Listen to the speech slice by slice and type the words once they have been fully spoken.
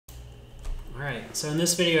Alright, so in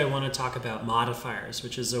this video I want to talk about modifiers,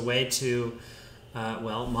 which is a way to,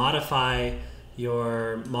 modify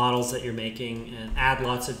your models that you're making and add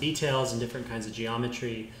lots of details and different kinds of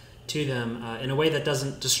geometry to them in a way that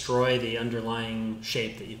doesn't destroy the underlying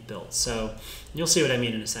shape that you've built. So you'll see what I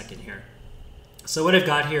mean in a second here. So what I've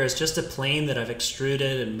got here is just a plane that I've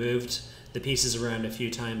extruded and moved the pieces around a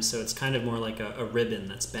few times, so it's kind of more like a ribbon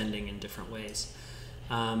that's bending in different ways.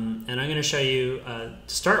 And I'm going to show you, to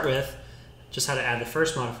start with, just how to add the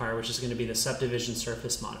first modifier, which is going to be the subdivision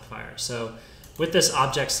surface modifier. So with this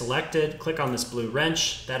object selected, click on this blue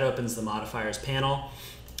wrench. That opens the modifiers panel.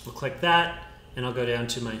 We'll click that, and I'll go down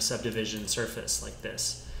to my subdivision surface like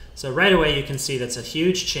this. So right away you can see that's a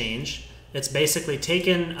huge change. It's basically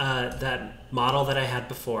taken that model that I had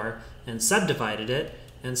before and subdivided it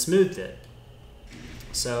and smoothed it.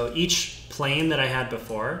 So each plane that I had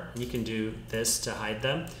before, you can do this to hide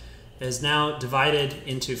them, is now divided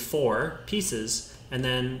into 4 pieces and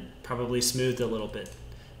then probably smoothed a little bit.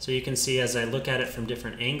 So you can see as I look at it from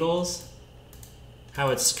different angles how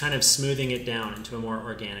it's kind of smoothing it down into a more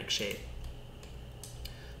organic shape.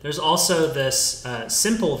 There's also this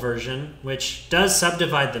simple version which does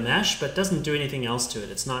subdivide the mesh but doesn't do anything else to it.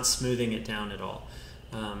 It's not smoothing it down at all.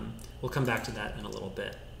 We'll come back to that in a little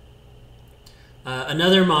bit.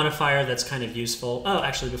 Another modifier that's kind of useful,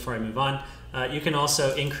 actually before I move on, you can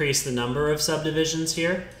also increase the number of subdivisions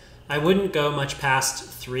here. I wouldn't go much past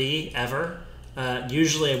 3 ever.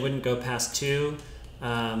 Usually I wouldn't go past 2.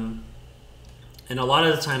 And a lot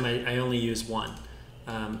of the time I only use 1.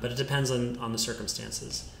 But it depends on the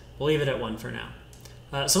circumstances. We'll leave it at 1 for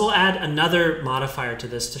now. So we'll add another modifier to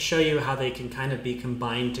this to show you how they can kind of be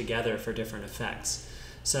combined together for different effects.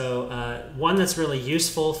 So one that's really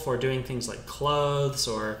useful for doing things like clothes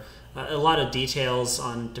or a lot of details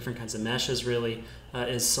on different kinds of meshes really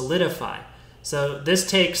is solidify. So this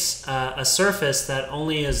takes a surface that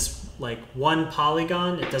only is like 1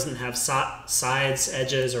 polygon. It doesn't have sides,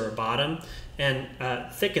 edges, or a bottom, and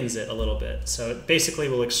thickens it a little bit. So it basically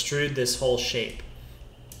will extrude this whole shape.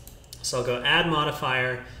 So I'll go add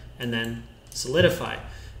modifier and then solidify.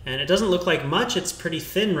 And it doesn't look like much. It's pretty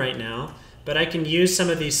thin right now, but I can use some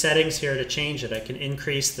of these settings here to change it. I can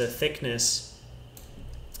increase the thickness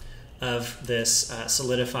of this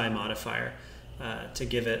solidify modifier to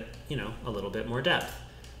give it, a little bit more depth.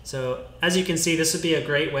 So as you can see, this would be a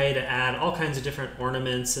great way to add all kinds of different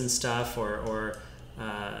ornaments and stuff, or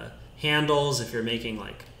handles if you're making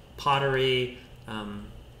like pottery.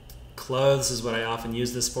 Clothes is what I often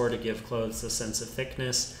use this for, to give clothes a sense of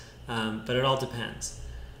thickness, but it all depends.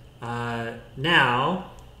 Now,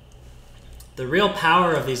 the real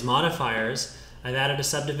power of these modifiers, I've added a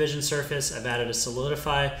subdivision surface, I've added a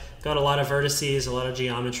solidify, got a lot of vertices, a lot of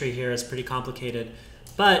geometry here, it's pretty complicated.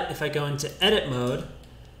 But if I go into edit mode,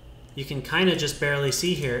 you can kind of just barely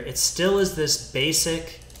see here, it still is this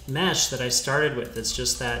basic mesh that I started with. It's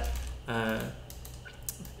just that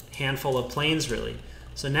handful of planes really.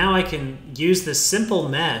 So now I can use this simple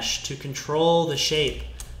mesh to control the shape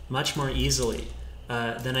much more easily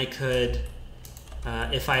than I could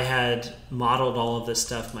if I had modeled all of this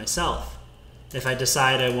stuff myself. If I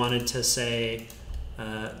decide I wanted to, say,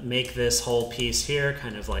 make this whole piece here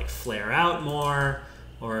kind of like flare out more,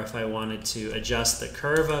 or if I wanted to adjust the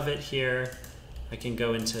curve of it here, I can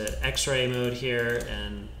go into X-ray mode here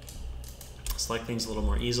and select things a little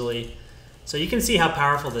more easily. So you can see how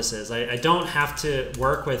powerful this is. I don't have to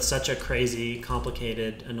work with such a crazy,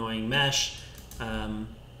 complicated, annoying mesh. I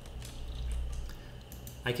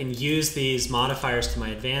can use these modifiers to my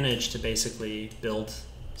advantage to basically build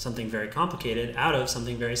something very complicated out of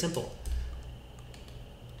something very simple.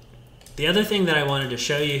 The other thing that I wanted to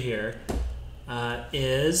show you here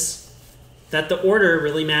is that the order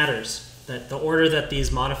really matters. That the order that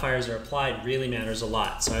these modifiers are applied really matters a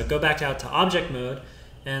lot. So I go back out to object mode,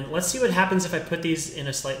 and let's see what happens if I put these in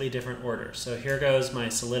a slightly different order. So here goes my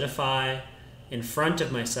solidify in front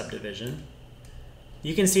of my subdivision.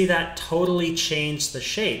 You can see that totally changed the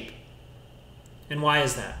shape. And why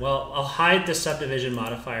is that? Well, I'll hide the subdivision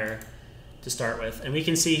modifier to start with, and we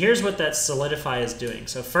can see here's what that solidify is doing.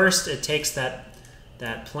 So first it takes that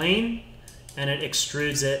plane and it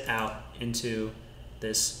extrudes it out into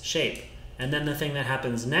this shape. And then the thing that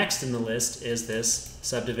happens next in the list is this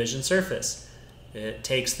subdivision surface. It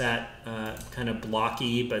takes that kind of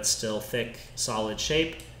blocky but still thick solid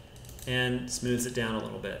shape and smooths it down a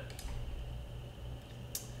little bit.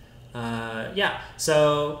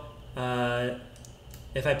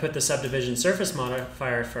 If I put the subdivision surface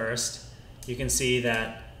modifier first, you can see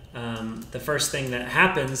that the first thing that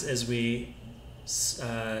happens is we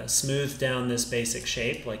smooth down this basic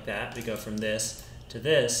shape like that. We go from this to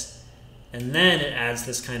this, and then it adds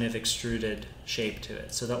this kind of extruded shape to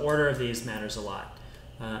it. So the order of these matters a lot.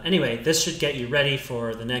 Anyway, this should get you ready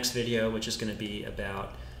for the next video, which is going to be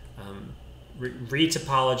about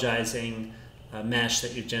retopologizing a mesh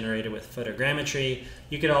that you've generated with photogrammetry.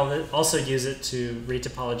 You could also use it to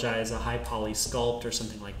retopologize a high poly sculpt or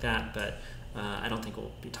something like that, but I don't think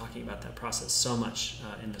we'll be talking about that process so much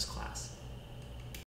in this class.